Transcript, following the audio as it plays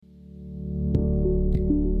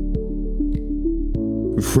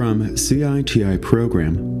From CITI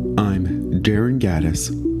Program, I'm Darren Gaddis,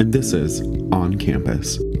 and this is On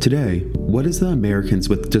Campus. Today, what is the Americans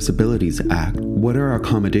with Disabilities Act? What are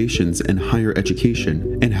accommodations in higher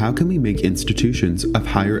education? And how can we make institutions of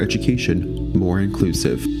higher education more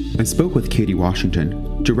inclusive? I spoke with Katie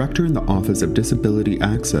Washington, Director in the Office of Disability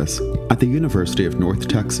Access at the University of North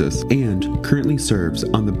Texas, and currently serves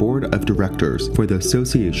on the Board of Directors for the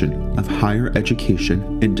Association of Higher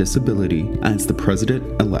Education and Disability as the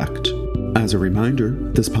President-elect. As a reminder,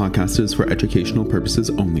 this podcast is for educational purposes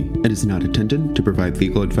only. It is not intended to provide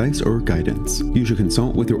legal advice or guidance. You should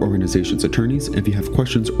consult with your organization's attorneys if you have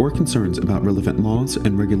questions or concerns about relevant laws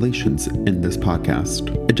and regulations in this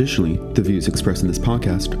podcast. Additionally, the views expressed in this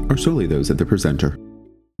podcast are solely those of the presenter.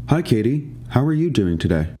 Hi, Katie. How are you doing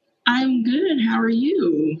today? I'm good. How are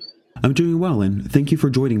you? I'm doing well, and thank you for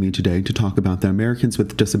joining me today to talk about the Americans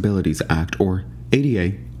with Disabilities Act, or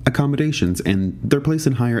ADA, accommodations, and their place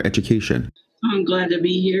in higher education. I'm glad to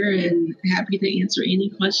be here and happy to answer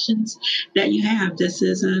any questions that you have. This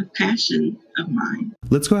is a passion of mine.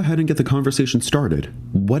 Let's go ahead and get the conversation started.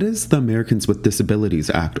 What is the Americans with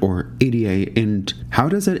Disabilities Act, or ADA, and how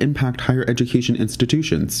does it impact higher education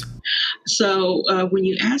institutions? So when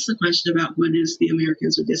you ask the question about what is the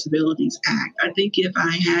Americans with Disabilities Act, I think if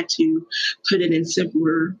I had to put it in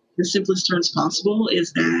the simplest terms possible,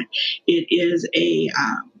 is that it is a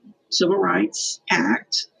civil rights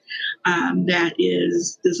act that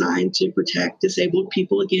is designed to protect disabled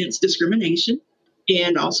people against discrimination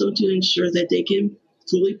and also to ensure that they can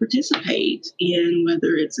fully participate in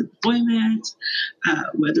whether it's employment,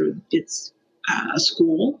 whether it's a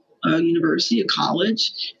school, a university, a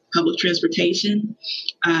college, public transportation,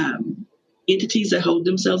 entities that hold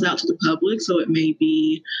themselves out to the public. So it may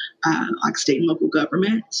be like state and local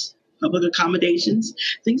government, public accommodations,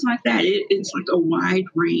 things like that. It's like a wide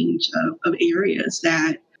range of areas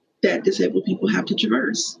that disabled people have to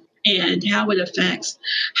traverse. And how it affects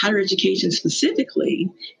higher education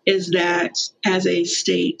specifically is that as a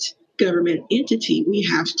state government entity, we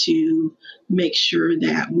have to make sure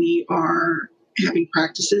that we are having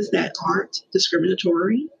practices that aren't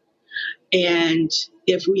discriminatory. And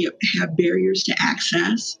if we have barriers to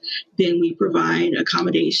access, then we provide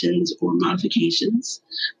accommodations or modifications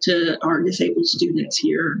to our disabled students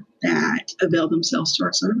here that avail themselves to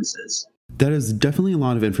our services. That is definitely a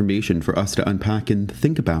lot of information for us to unpack and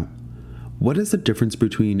think about. What is the difference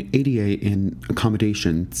between ADA and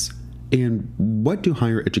accommodations, and what do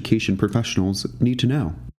higher education professionals need to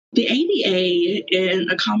know? The ADA and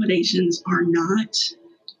accommodations are not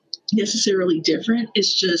necessarily different.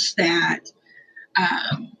 It's just that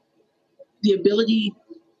the ability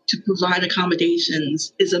to provide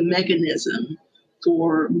accommodations is a mechanism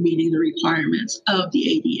for meeting the requirements of the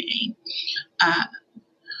ADA.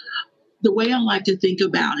 The way I like to think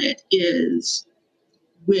about it is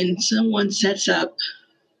when someone sets up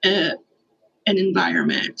an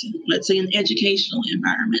environment, let's say an educational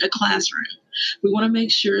environment, a classroom, we want to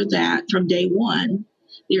make sure that from day one,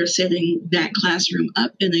 they're setting that classroom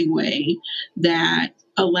up in a way that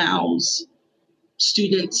allows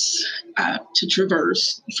students to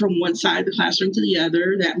traverse from one side of the classroom to the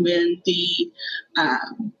other, that when the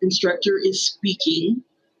instructor is speaking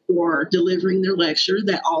or delivering their lecture,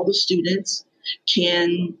 that all the students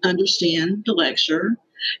can understand the lecture.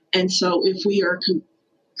 And so if we are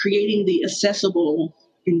creating the accessible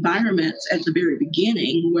environments at the very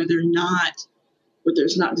beginning where there's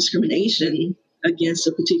not discrimination against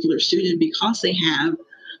a particular student because they have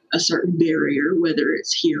a certain barrier, whether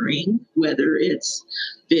it's hearing, whether it's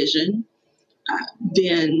vision,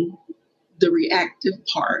 then the reactive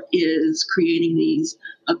part is creating these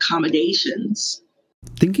accommodations.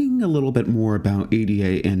 Thinking a little bit more about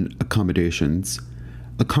ADA and accommodations,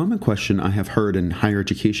 a common question I have heard in higher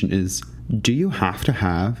education is, do you have to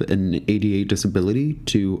have an ADA disability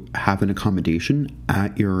to have an accommodation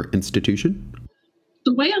at your institution?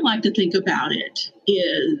 The way I like to think about it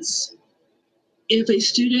is if a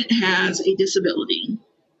student has a disability,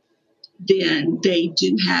 then they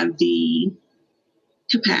do have the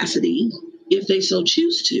capacity, if they so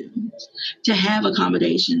choose to have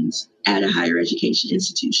accommodations at a higher education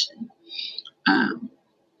institution.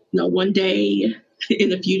 One day in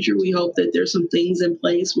the future, we hope that there's some things in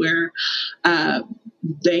place where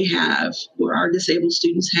where our disabled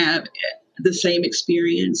students have the same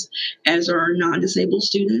experience as our non-disabled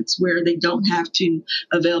students, where they don't have to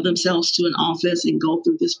avail themselves to an office and go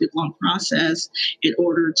through this big long process in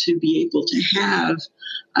order to be able to have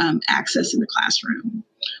access in the classroom.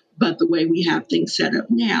 But the way we have things set up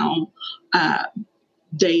now,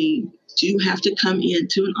 they do have to come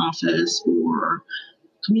into an office or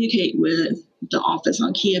communicate with the office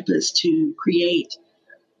on campus to create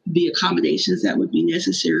the accommodations that would be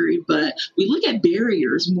necessary. But we look at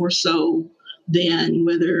barriers more so than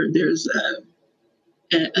whether there's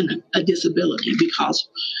a disability, because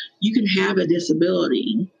you can have a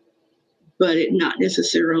disability, but it not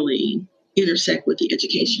necessarily intersect with the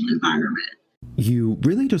educational environment. You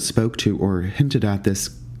really just spoke to or hinted at this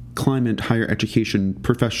climate higher education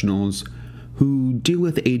professionals who deal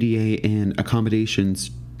with ADA and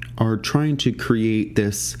accommodations are trying to create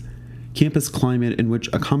this campus climate in which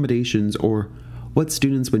accommodations or what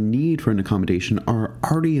students would need for an accommodation are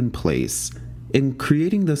already in place. In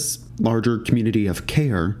creating this larger community of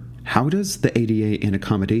care, how does the ADA and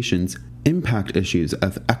accommodations impact issues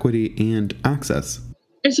of equity and access?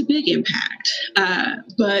 It's a big impact.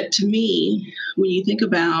 But to me, when you think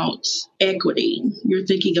about equity, you're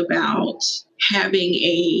thinking about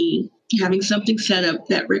having something set up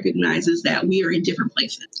that recognizes that we are in different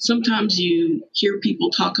places. Sometimes you hear people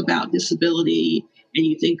talk about disability and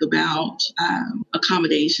you think about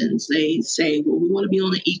accommodations. They say, well, we want to be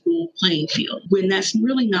on an equal playing field, when that's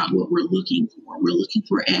really not what we're looking for. We're looking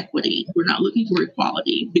for equity. We're not looking for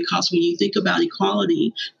equality, because when you think about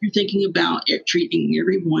equality, you're thinking about treating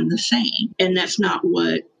everyone the same. And that's not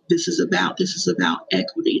what this is about. This is about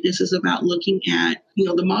equity. This is about looking at,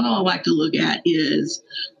 the model I like to look at is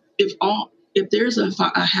if there's a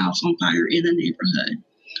house on fire in a neighborhood,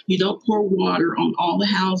 you don't pour water on all the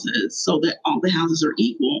houses so that all the houses are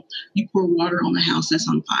equal. You pour water on the house that's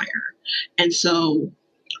on fire. And so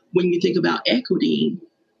when you think about equity,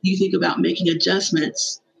 you think about making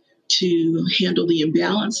adjustments to handle the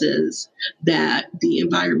imbalances that the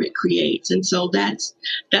environment creates. And so that's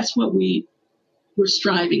what we're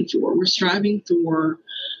striving for. We're striving for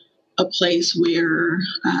a place where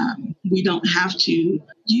we don't have to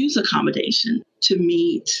use accommodation to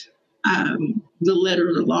meet the letter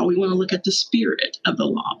of the law. We want to look at the spirit of the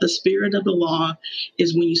law. The spirit of the law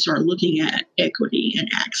is when you start looking at equity and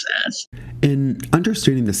access. In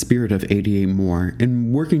understanding the spirit of ADA more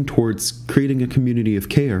and working towards creating a community of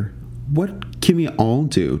care, what can we all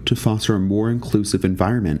do to foster a more inclusive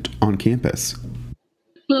environment on campus?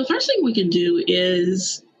 Well, the first thing we can do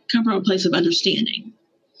is come from a place of understanding.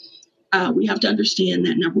 We have to understand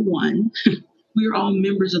that, number one, we are all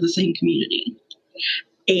members of the same community.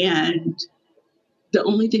 And the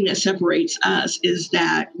only thing that separates us is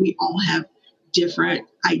that we all have different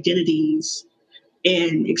identities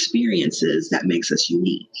and experiences that makes us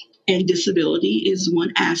unique. And disability is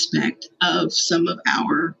one aspect of some of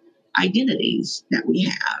our identities that we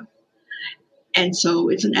have. And so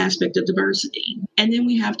it's an aspect of diversity. And then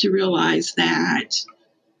we have to realize that,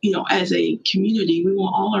 as a community, we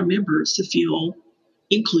want all our members to feel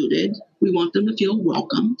included. We want them to feel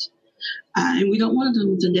welcomed. And we don't want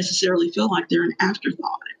them to necessarily feel like they're an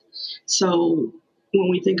afterthought. So when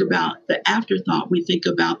we think about the afterthought, we think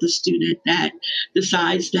about the student that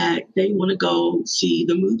decides that they want to go see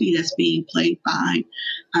the movie that's being played by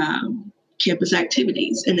campus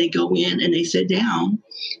activities. And they go in and they sit down,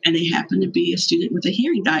 and they happen to be a student with a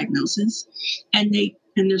hearing diagnosis, and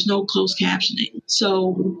there's no closed captioning.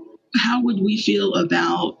 So how would we feel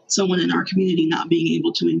about someone in our community not being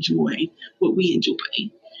able to enjoy what we enjoy?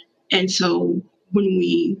 And so when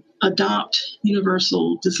we adopt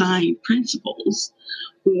universal design principles,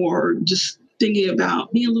 or just thinking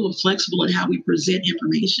about being a little flexible in how we present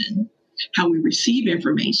information, how we receive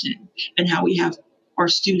information, and how we have our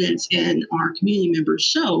students and our community members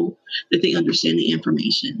show that they understand the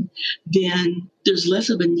information, then there's less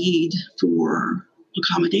of a need for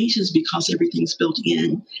accommodations, because everything's built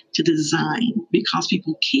in to the design, because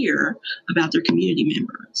people care about their community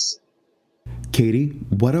members. Katie,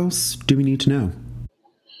 what else do we need to know?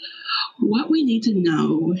 What we need to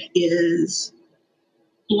know is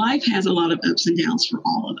life has a lot of ups and downs for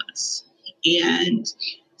all of us. And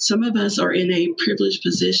some of us are in a privileged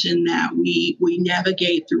position that we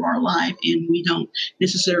navigate through our life, and we don't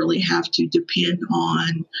necessarily have to depend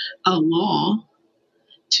on a law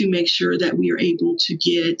to make sure that we are able to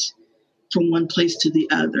get from one place to the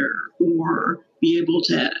other, or be able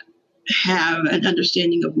to have an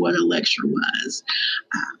understanding of what a lecture was.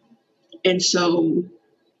 And so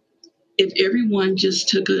if everyone just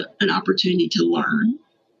took an opportunity to learn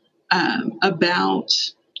about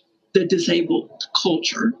the disabled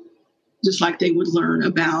culture, just like they would learn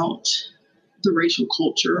about the racial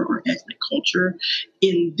culture or ethnic culture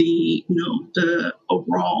in the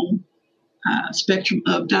overall spectrum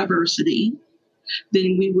of diversity,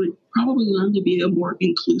 then we would probably learn to be a more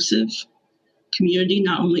inclusive community,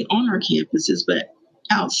 not only on our campuses, but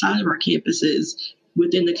outside of our campuses,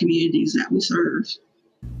 within the communities that we serve.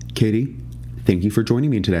 Katie, thank you for joining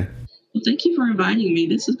me today. Well, thank you for inviting me.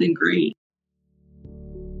 This has been great.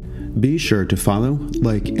 Be sure to follow,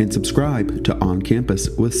 like, and subscribe to On Campus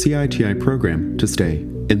with CITI program to stay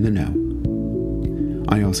in the know.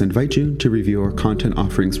 I also invite you to review our content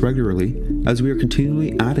offerings regularly as we are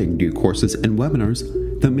continually adding new courses and webinars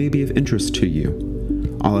that may be of interest to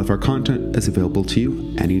you. All of our content is available to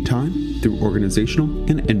you anytime through organizational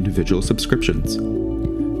and individual subscriptions.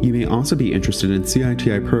 You may also be interested in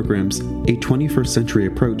CITI programs, a 21st century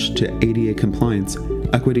approach to ADA compliance,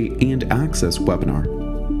 equity, and access webinar.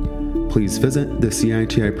 Please visit the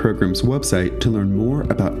CITI program's website to learn more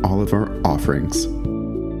about all of our offerings.